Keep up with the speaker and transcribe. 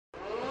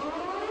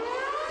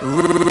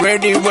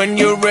Ready when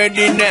you're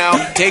ready now.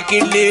 Take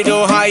it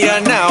little higher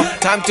now.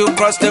 Time to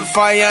cross the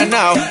fire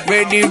now.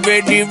 Ready,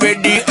 ready,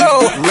 ready,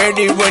 oh.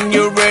 Ready when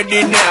you're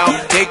ready now.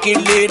 Take it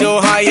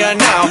little higher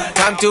now.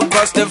 Time to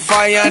cross the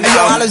fire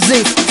now. Hey, yo,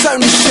 Alizé,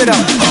 turn this shit up.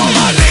 All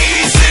my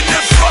ladies in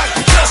the front,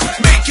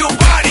 just make your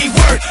body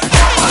work.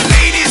 All my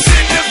ladies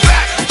in the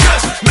back,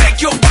 just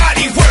make your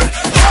body work.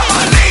 All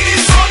my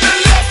ladies on the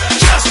left,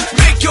 just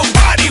make your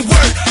body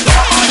work.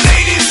 All my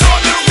ladies on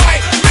the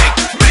right,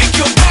 make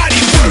your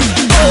body work.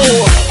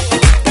 Oh,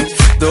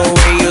 the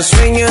way you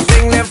swing your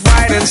thing left,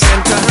 right, and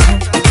center.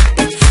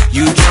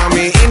 You draw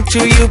me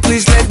into you,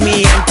 please let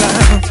me enter.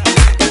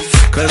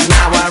 Cause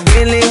now I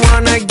really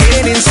wanna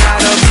get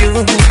inside of you.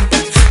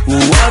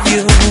 Of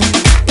you.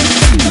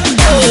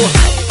 Oh,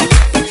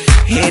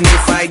 and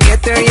if I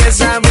get there,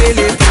 yes, I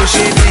really push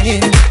it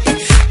in.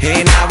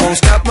 And I won't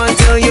stop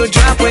until you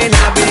drop when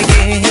I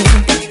begin.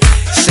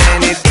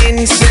 Send it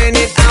in, send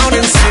it out,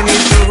 and send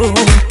it through.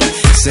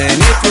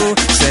 Send it through,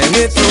 send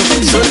it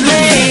through. So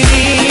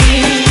lady,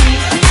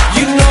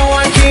 you know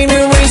I can't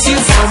erase you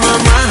from my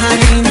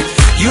mind.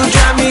 You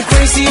drive me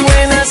crazy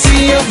when I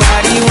see your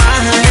body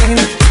whine.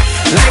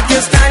 Like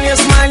your style, your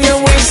smile, your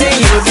waist, and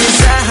your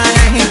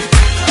design.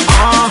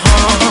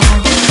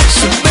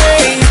 So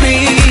baby,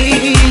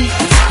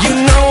 you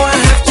know I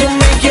have to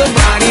make your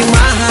body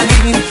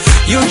mine.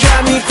 You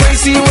drive me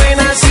crazy when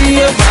I see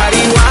your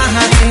body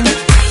whine.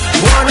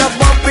 Wanna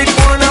bump it,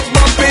 wanna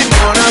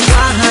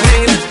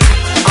grind.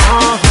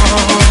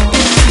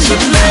 So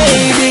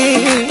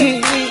lady,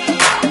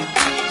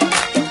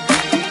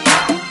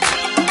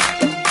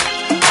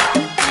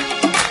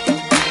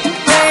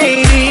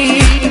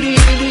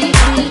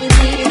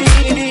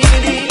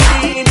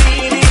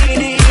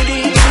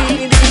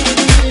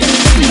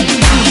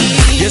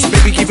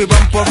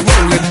 bump up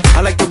rolling.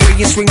 I like the way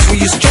you swing when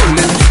you're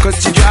strolling.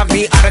 Cause you drive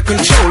me out of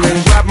control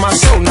and grab my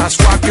soul, now it's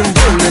rock and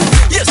rolling.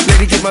 Yes,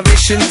 lady, get my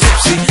vision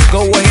tipsy.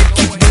 Go ahead,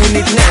 keep doing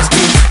it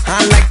nasty.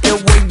 I like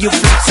the way you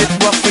flex it,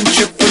 rough and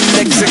triple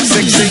X,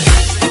 sexy.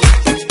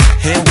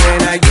 And when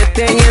I get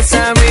there, yes,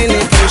 I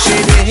really push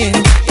it in.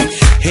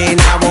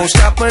 And I won't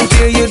stop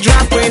until you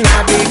drop when I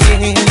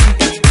begin.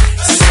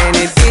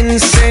 Send it in,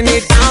 send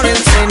it out,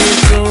 and send it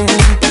through.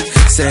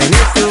 Send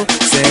it through,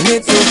 send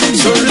it through.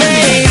 So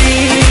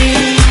lady,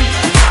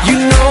 you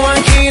know I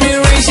can't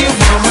erase you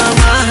from my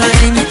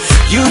mind.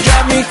 You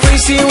drive me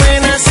crazy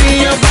when I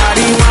see your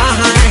body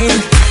whine.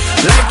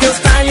 Like your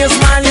style, your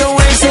smile, your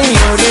waist, and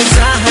your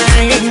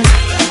design.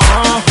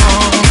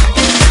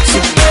 So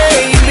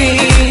baby,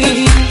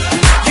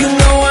 you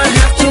know I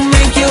have to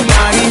make your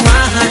body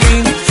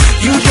mine.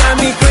 You drive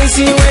me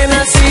crazy when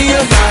I see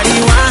your body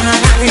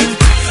whine.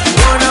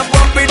 Wanna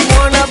bump it,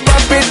 wanna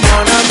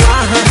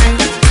grind.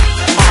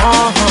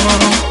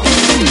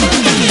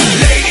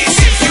 Ladies,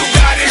 if you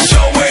got it,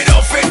 show it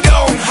off and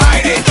don't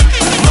hide it.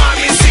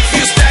 Mommies, if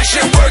you stash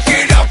it, work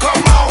it out,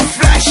 come on,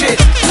 flash it.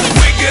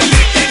 Wiggle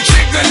it and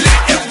jiggle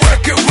it and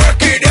work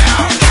it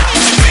out.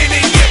 Spin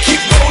it, yeah,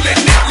 keep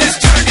rolling it, let's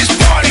turn this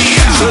party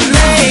out. So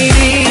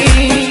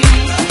lady,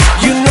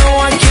 you know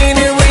I can't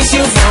erase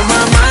you from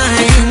my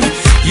mind.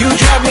 You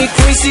drive me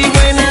crazy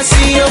when I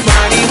see your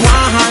body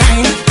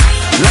whine.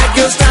 Like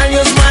your style,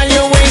 your smile,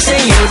 your waist,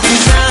 and your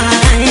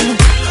design.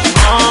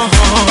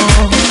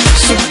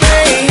 So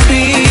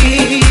baby,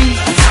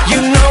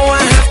 you know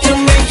I have to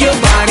make your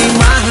body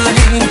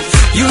mine.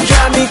 You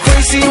drive me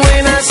crazy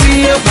when I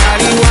see your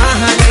body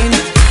whine.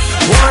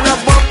 Wanna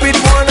bump it,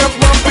 wanna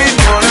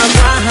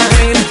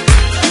grind.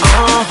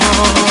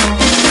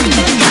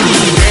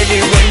 Ready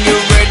when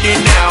you're ready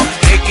now.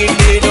 Take it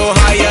little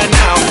higher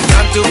now.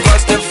 Time to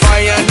cross the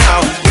fire now.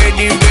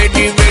 Ready,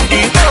 ready,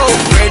 ready, oh.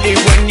 Ready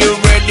when you're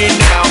ready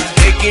now.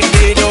 Take it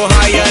little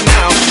higher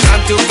now.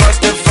 Time to cross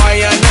the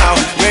fire now.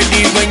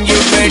 Ready when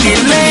you're ready,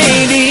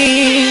 lady.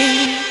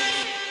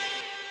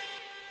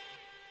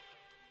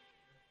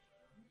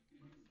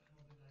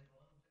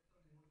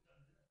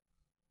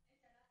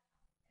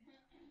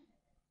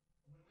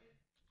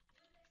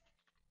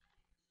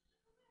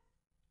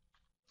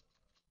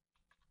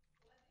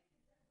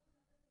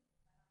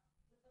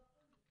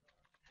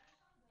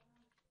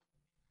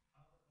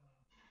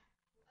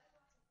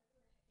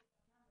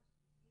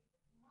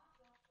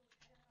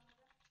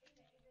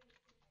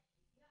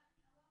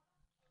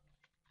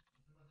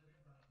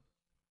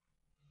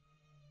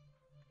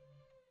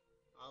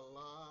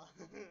 الله.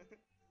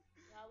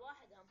 يا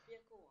واحد عم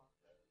بيكوا